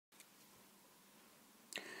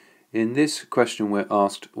In this question we're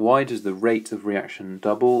asked, why does the rate of reaction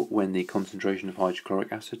double when the concentration of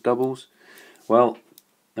hydrochloric acid doubles? Well,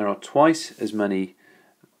 there are twice as many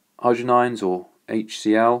hydrogen ions, or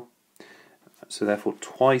HCl, so therefore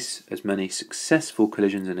twice as many successful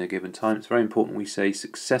collisions in a given time. It's very important we say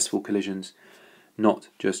successful collisions, not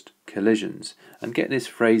just collisions. And get this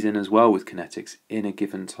phrase in as well with kinetics, in a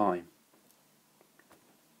given time.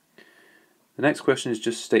 The next question is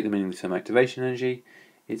just state the meaning of the term activation energy.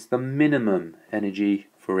 It's the minimum energy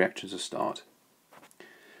for reactions to start.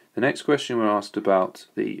 The next question we're asked about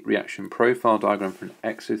the reaction profile diagram for an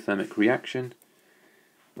exothermic reaction.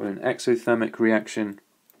 Well, in an exothermic reaction,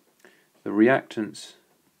 the reactants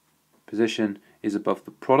position is above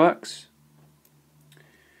the products.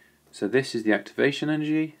 So this is the activation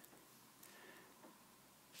energy.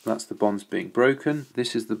 That's the bonds being broken.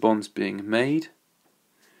 This is the bonds being made.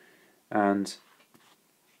 And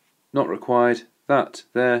not required, that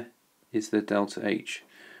there is the delta H.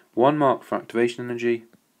 1 mark for activation energy,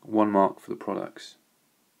 1 mark for the products.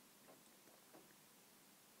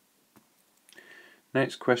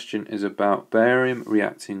 Next question is about barium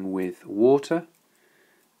reacting with water.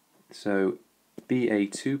 So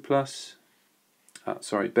Ba2+,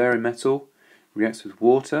 barium metal reacts with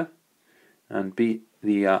water, and the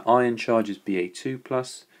ion charge is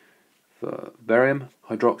Ba2+. For barium,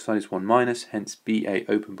 hydroxide is 1-, hence Ba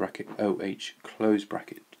open bracket OH close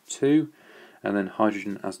bracket 2, and then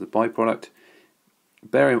hydrogen as the byproduct.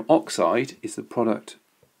 Barium oxide is the product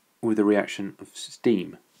with the reaction of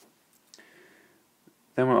steam.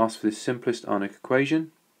 Then we're asked for the simplest ionic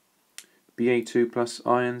equation. Ba2 plus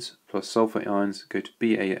ions plus sulfate ions go to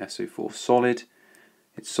BaSO4 solid.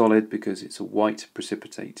 It's solid because it's a white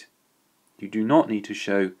precipitate. You do not need to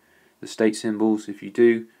show the state symbols. If you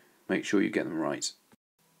do, make sure you get them right.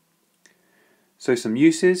 So some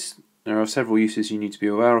uses. There are several uses you need to be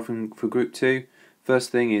aware of for group 2. First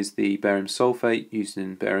thing is the barium sulfate used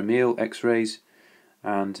in baryonyl X-rays,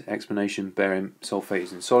 and explanation: barium sulfate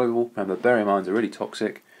is insoluble. Remember, barium ions are really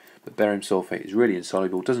toxic, but barium sulfate is really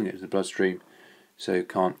insoluble, doesn't get into the bloodstream, so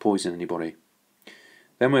can't poison anybody.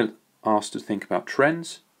 Then we're asked to think about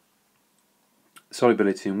trends.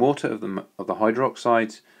 Solubility in water of the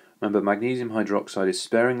hydroxides. Remember, magnesium hydroxide is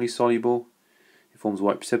sparingly soluble. It forms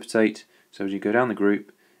white precipitate, so as you go down the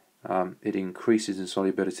group, it increases in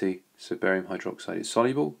solubility, so barium hydroxide is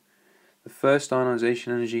soluble. The first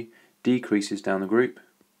ionization energy decreases down the group.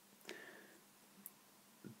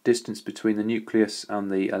 Distance between the nucleus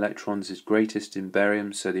and the electrons is greatest in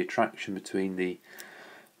barium, so the attraction between the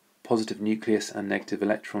positive nucleus and negative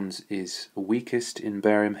electrons is weakest in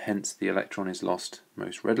barium, hence the electron is lost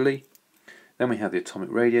most readily. Then we have the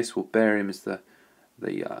atomic radius. Well, barium is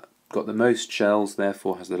got the most shells,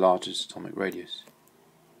 therefore has the largest atomic radius.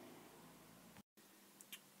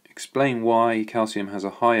 Explain why calcium has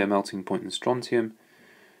a higher melting point than strontium.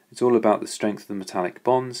 It's all about the strength of the metallic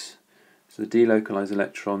bonds. So the delocalized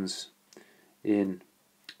electrons in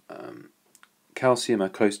calcium are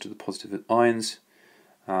close to the positive ions,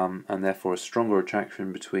 and therefore a stronger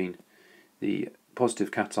attraction between the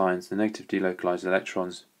positive cations. The negative delocalized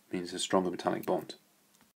electrons means a stronger metallic bond.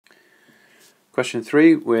 Question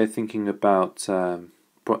 3, we're thinking about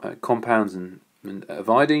compounds of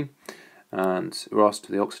iodine, and we're asked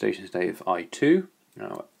for the oxidation state of I2.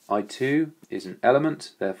 Now, I2 is an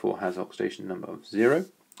element, therefore has oxidation number of 0.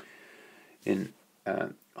 In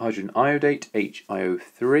hydrogen iodate,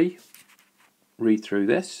 HiO3, read through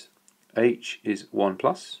this. H is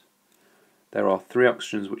 1+. There are 3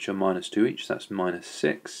 oxygens which are -2 each, so that's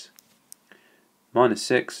 -6.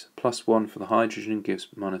 -6 plus 1 for the hydrogen gives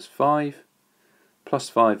 -5. Plus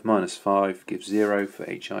 5 minus 5 gives 0 for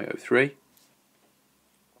HiO3.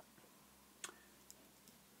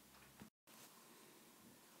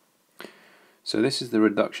 So this is the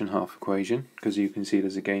reduction half equation, because you can see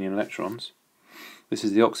there's a gain in electrons. This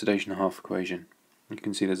is the oxidation half equation. You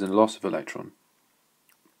can see there's a loss of electron.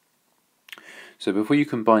 So before you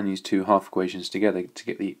combine these two half equations together to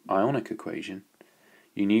get the ionic equation,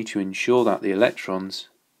 you need to ensure that the electrons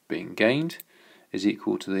being gained is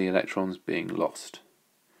equal to the electrons being lost.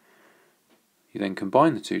 You then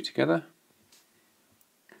combine the two together,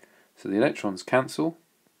 so the electrons cancel.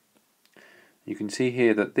 You can see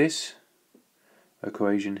here that this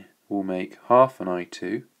equation will make half an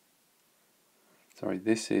I2. Sorry,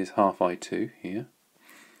 this is half I2 here.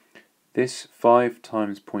 This 5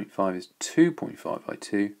 times 0.5 is 2.5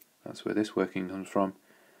 I2. That's where this working comes from.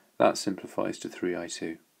 That simplifies to 3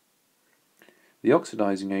 I2. The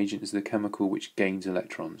oxidizing agent is the chemical which gains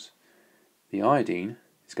electrons. The iodine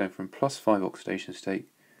is going from +5 oxidation state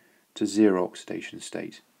to 0 oxidation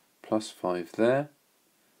state. +5 there,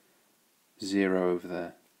 0 over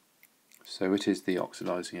there. So it is the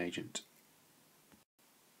oxidizing agent.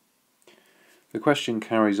 The question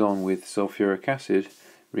carries on with sulfuric acid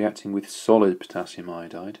reacting with solid potassium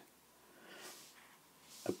iodide.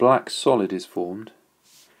 A black solid is formed,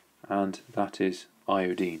 and that is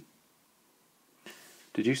iodine.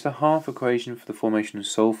 Deduce the half equation for the formation of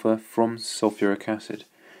sulfur from sulfuric acid.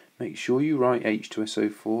 Make sure you write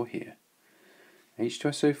H2SO4 here.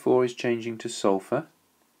 H2SO4 is changing to sulfur.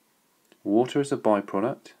 Water is a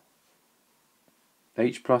byproduct.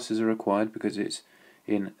 H plus is required because it's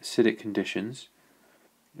in acidic conditions.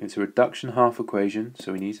 It's a reduction half equation,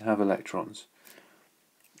 so we need to have electrons.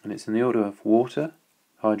 And it's in the order of water,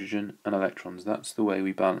 hydrogen and electrons. That's the way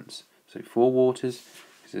we balance. So 4 waters,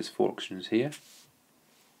 because there's 4 oxygens here.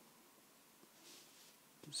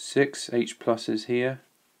 6 H pluses here,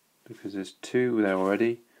 because there's 2 there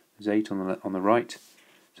already. There's 8 on the right,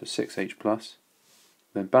 so 6 H plus.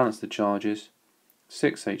 Then balance the charges,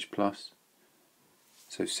 6 H plus,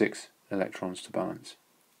 so 6 electrons to balance.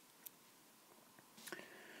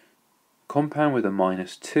 Compound with a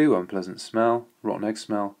 -2 unpleasant smell, rotten egg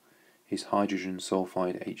smell, is hydrogen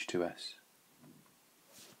sulfide H2S.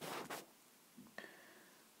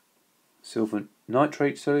 Silver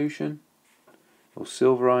nitrate solution, or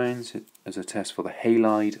silver ions, as a test for the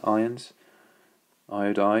halide ions.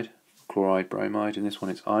 Iodide, chloride, bromide, and this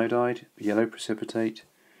one it's iodide. Yellow precipitate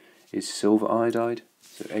is silver iodide,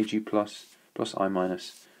 so Ag plus I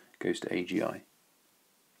minus goes to AgI.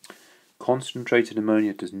 Concentrated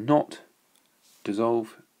ammonia does not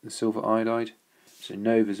dissolve the silver iodide, so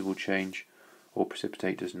no visible change, or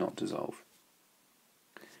precipitate does not dissolve.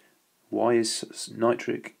 Why is silver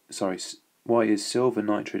nitrate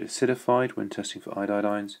acidified when testing for iodide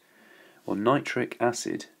ions? Well, nitric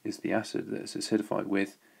acid is the acid that it's acidified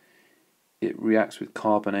with. It reacts with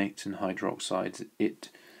carbonates and hydroxides. It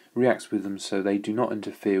reacts with them so they do not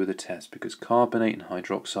interfere with the test, because carbonate and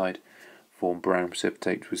hydroxide form brown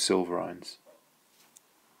precipitate with silver ions.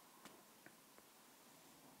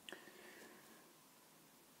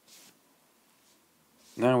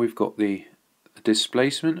 Now we've got the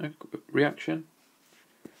displacement reaction.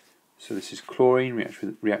 So this is chlorine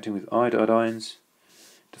reacting with iodide ions.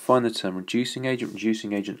 Define the term reducing agent.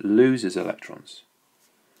 Reducing agent loses electrons.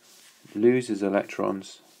 It loses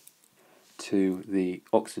electrons to the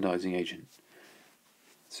oxidizing agent.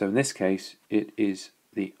 So in this case, it is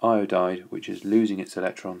the iodide which is losing its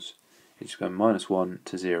electrons. It's going -1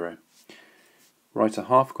 to 0. Write a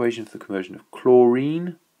half equation for the conversion of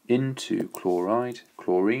chlorine into chloride.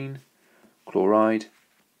 Chloride,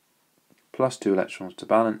 plus 2 electrons to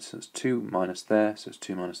balance. So it's 2 minus there, so it's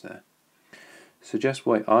 2 minus there. Suggest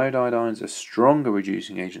why iodide ions are stronger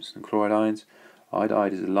reducing agents than chloride ions.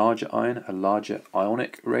 Iodide is a larger ion, a larger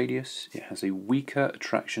ionic radius. It has a weaker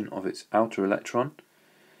attraction of its outer electron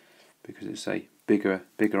because it's a bigger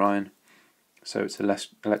ion, so it's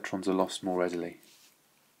electrons are lost more readily.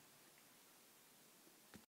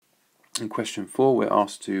 In question 4, we're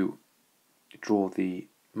asked to draw the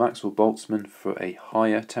Maxwell-Boltzmann for a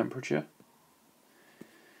higher temperature.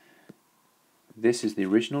 This is the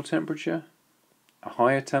original temperature. A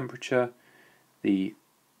higher temperature, the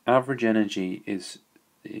average energy is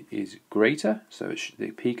greater, so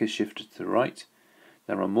the peak is shifted to the right.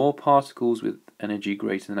 There are more particles with energy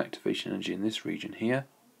greater than activation energy in this region here.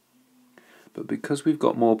 But because we've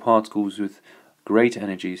got more particles with greater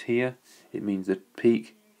energies here, it means the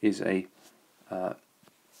peak is a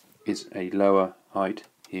lower height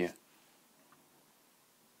here.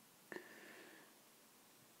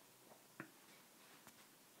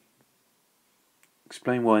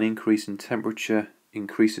 Explain why an increase in temperature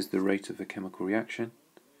increases the rate of a chemical reaction.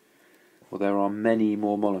 Well, there are many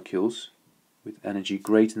more molecules with energy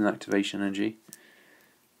greater than activation energy,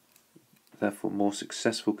 therefore more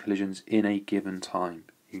successful collisions in a given time.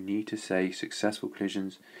 You need to say successful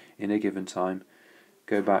collisions in a given time.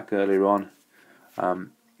 Go back earlier on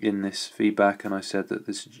in this feedback, and I said that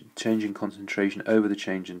this change in concentration over the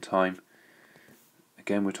change in time.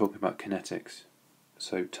 Again, we're talking about kinetics,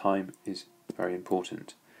 so time is very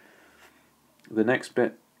important. The next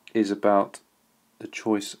bit is about the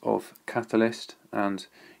choice of catalyst, and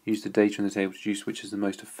use the data in the table to deduce which is the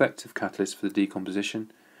most effective catalyst for the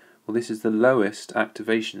decomposition. Well, this is the lowest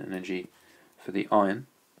activation energy for the ion.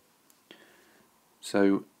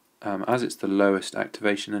 So as it's the lowest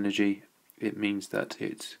activation energy, it means that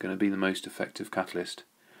it's going to be the most effective catalyst.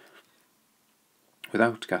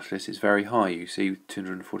 Without catalyst, it's very high. You see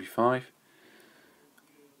 245.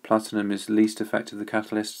 Platinum is least effective the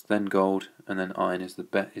catalyst, then gold, and then iron is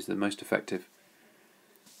the most effective.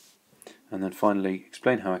 And then finally,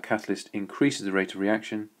 explain how a catalyst increases the rate of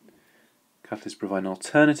reaction. Catalysts provide an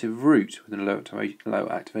alternative route with a low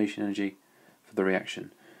activation energy for the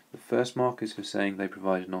reaction. The first mark is for saying they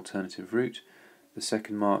provide an alternative route. The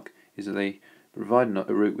second mark is that they provide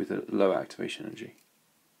a route with a low activation energy.